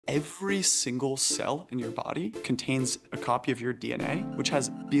Every single cell in your body contains a copy of your DNA, which has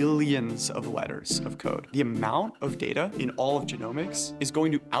billions of letters of code. The amount of data in all of genomics is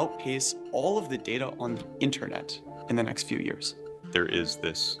going to outpace all of the data on the internet in the next few years. There is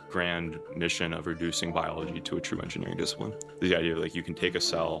this grand mission of reducing biology to a true engineering discipline. The idea of like you can take a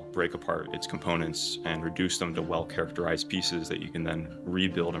cell, break apart its components, and reduce them to well-characterized pieces that you can then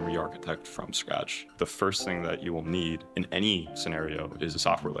rebuild and re-architect from scratch. The first thing that you will need in any scenario is a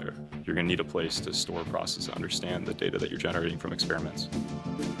software layer. You're going to need a place to store, process, and understand the data that you're generating from experiments.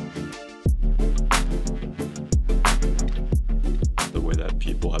 That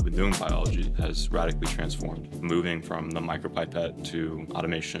people have been doing biology has radically transformed, moving from the micropipette to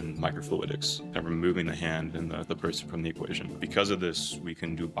automation, microfluidics, and removing the hand and the person from the equation. Because of this, we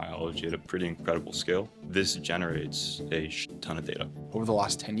can do biology at a pretty incredible scale. This generates a ton of data. Over the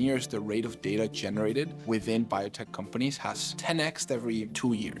last 10 years, the rate of data generated within biotech companies has 10x'd every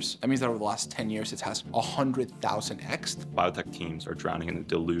 2 years. That means that over the last 10 years, it has 100,000x'd. Biotech teams are drowning in a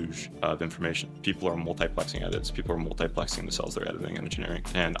deluge of information. People are multiplexing edits. People are multiplexing the cells they're editing in engineering.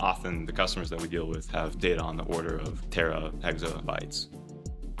 And often the customers that we deal with have data on the order of tera, exabytes.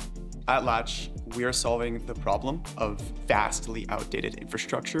 At Latch, we are solving the problem of vastly outdated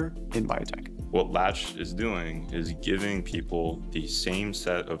infrastructure in biotech. What Latch is doing is giving people the same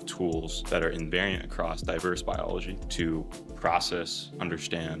set of tools that are invariant across diverse biology to process,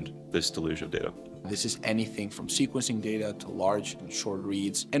 understand this deluge of data. This is anything from sequencing data to large and short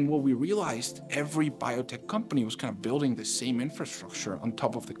reads. And what we realized, every biotech company was kind of building the same infrastructure on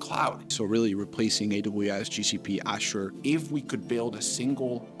top of the cloud. So really replacing AWS, GCP, Azure. If we could build a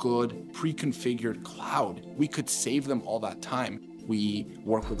single good pre-configured cloud, we could save them all that time. We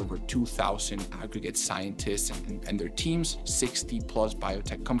work with over 2,000 aggregate scientists and their teams, 60 plus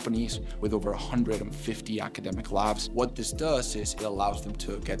biotech companies with over 150 academic labs. What this does is it allows them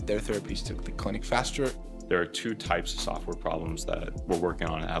to get their therapies to the clinic faster. There are two types of software problems that we're working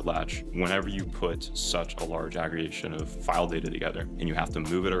on at Latch. Whenever you put such a large aggregation of file data together and you have to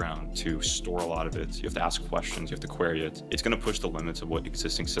move it around to store a lot of it, you have to ask questions, you have to query it, it's going to push the limits of what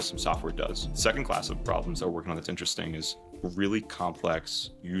existing system software does. The second class of problems that we're working on that's interesting is a really complex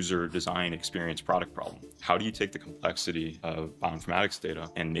user design experience product problem. How do you take the complexity of bioinformatics data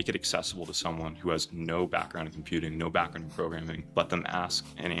and make it accessible to someone who has no background in computing, no background in programming, let them ask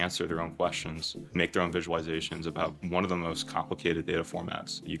and answer their own questions, make their own visualizations about one of the most complicated data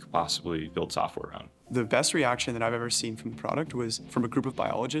formats you could possibly build software around? The best reaction that I've ever seen from the product was from a group of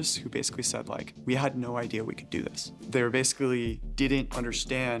biologists who basically said, like, we had no idea we could do this. They basically didn't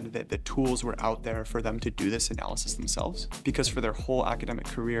understand that the tools were out there for them to do this analysis themselves, because for their whole academic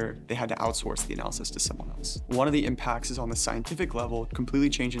career, they had to outsource the analysis to someone else. One of the impacts is on the scientific level, completely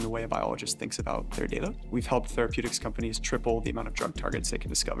changing the way a biologist thinks about their data. We've helped therapeutics companies triple the amount of drug targets they can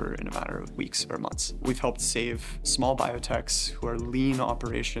discover in a matter of weeks or months. We've helped save small biotechs who are lean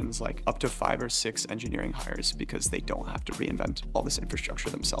operations, like up to 5 or 6 engineering hires, because they don't have to reinvent all this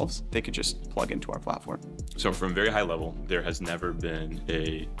infrastructure themselves. They could just plug into our platform. So from very high level, there has never been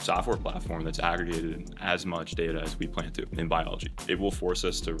a software platform that's aggregated as much data as we plan to in biology. It will force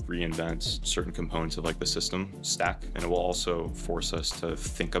us to reinvent certain components of like the system stack, and it will also force us to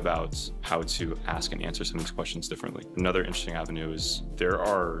think about how to ask and answer some of these questions differently. Another interesting avenue is there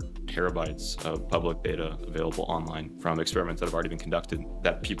are terabytes of public data available online from experiments that have already been conducted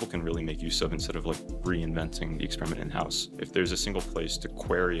that people can really make use of instead of like reinventing the experiment in-house. If there's a single place to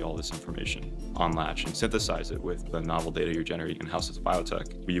query all this information on Latch and synthesize it with the novel data you're generating in-house as a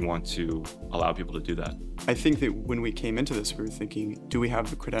biotech, we want to allow people to do that. I think that when we came into this, we were thinking, do we have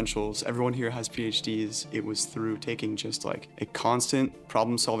the credentials? Everyone here has PhDs. It was through taking just like a constant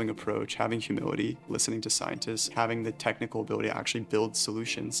problem-solving approach, having humility, listening to scientists, having the technical ability to actually build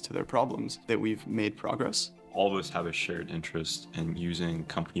solutions to their problems that we've made progress. All of us have a shared interest in using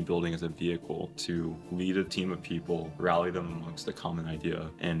company building as a vehicle to lead a team of people, rally them amongst a common idea,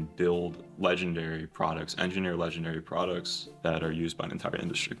 and build legendary products, engineer legendary products that are used by an entire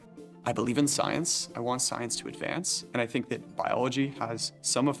industry. I believe in science. I want science to advance. And I think that biology has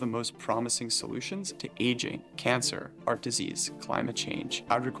some of the most promising solutions to aging, cancer, heart disease, climate change,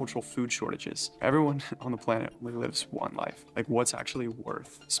 agricultural food shortages. Everyone on the planet only lives one life. Like, what's actually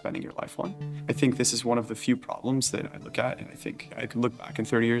worth spending your life on? I think this is one of the few problems that I look at, and I think I could look back in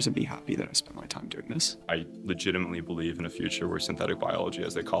 30 years and be happy that I spent my time doing this. I legitimately believe in a future where synthetic biology,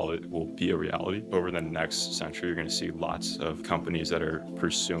 as they call it, will be a reality. Over the next century, you're going to see lots of companies that are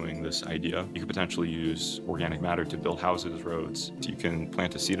pursuing this this idea. You could potentially use organic matter to build houses, roads. You can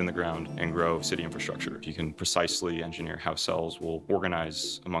plant a seed in the ground and grow city infrastructure. You can precisely engineer how cells will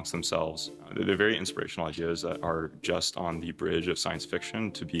organize amongst themselves. They're very inspirational ideas that are just on the bridge of science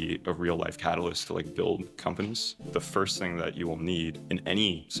fiction to be a real life catalyst to like build companies. The first thing that you will need in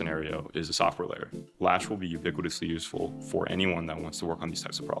any scenario is a software layer. Latch will be ubiquitously useful for anyone that wants to work on these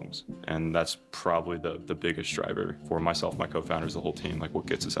types of problems. And that's probably the biggest driver for myself, my co-founders, the whole team, like what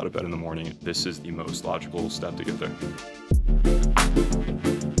gets us out of bed in the morning. This is the most logical step to get there.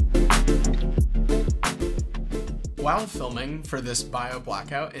 While filming for this bio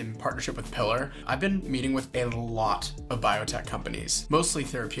blackout in partnership with Pillar, I've been meeting with a lot of biotech companies, mostly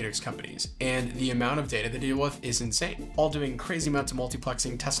therapeutics companies, and the amount of data they deal with is insane. All doing crazy amounts of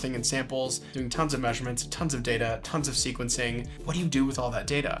multiplexing, testing, and samples, doing tons of measurements, tons of data, tons of sequencing. What do you do with all that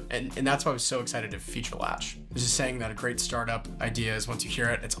data? And that's why I was so excited to feature Latch. There's a saying that a great startup idea is once you hear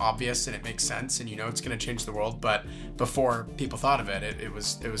it, it's obvious and it makes sense and you know it's going to change the world, but before people thought of it, it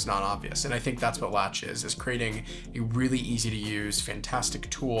was not obvious. And I think that's what Latch is creating a really easy to use, fantastic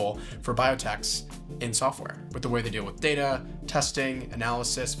tool for biotechs in software with the way they deal with data, testing,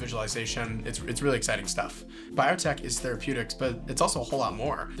 analysis, visualization. It's really exciting stuff. Biotech is therapeutics, but it's also a whole lot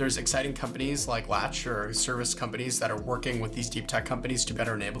more. There's exciting companies like Latch or service companies that are working with these deep tech companies to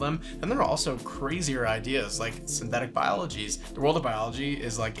better enable them. And there are also crazier ideas like synthetic biologies. The world of biology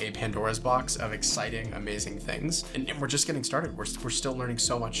is like a Pandora's box of exciting, amazing things. And we're just getting started. We're still learning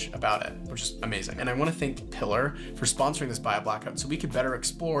so much about it, which is amazing. And I want to thank Pillar for sponsoring this bio blackout so we could better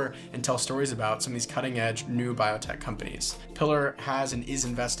explore and tell stories about some of these cutting edge new biotech companies. Pillar has and is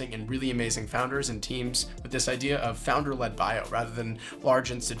investing in really amazing founders and teams with this idea of founder-led bio rather than large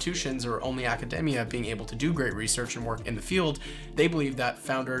institutions or only academia being able to do great research and work in the field. They believe that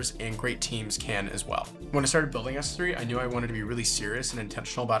founders and great teams can as well. When I started building S3, I knew I wanted to be really serious and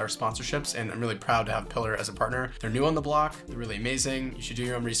intentional about our sponsorships, and I'm really proud to have Pillar as a partner. They're new on the block, they're really amazing. You should do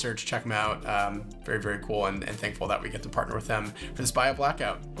your own research, check them out. Very, very cool and thankful that we get to partner with them for this bio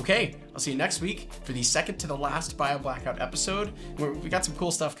blackout. Okay, I'll see you next week for the second to the last bio blackout episode. We got some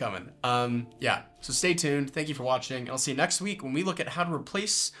cool stuff coming. Yeah, so stay tuned. Thank you for watching. And I'll see you next week when we look at how to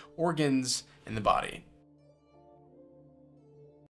replace organs in the body.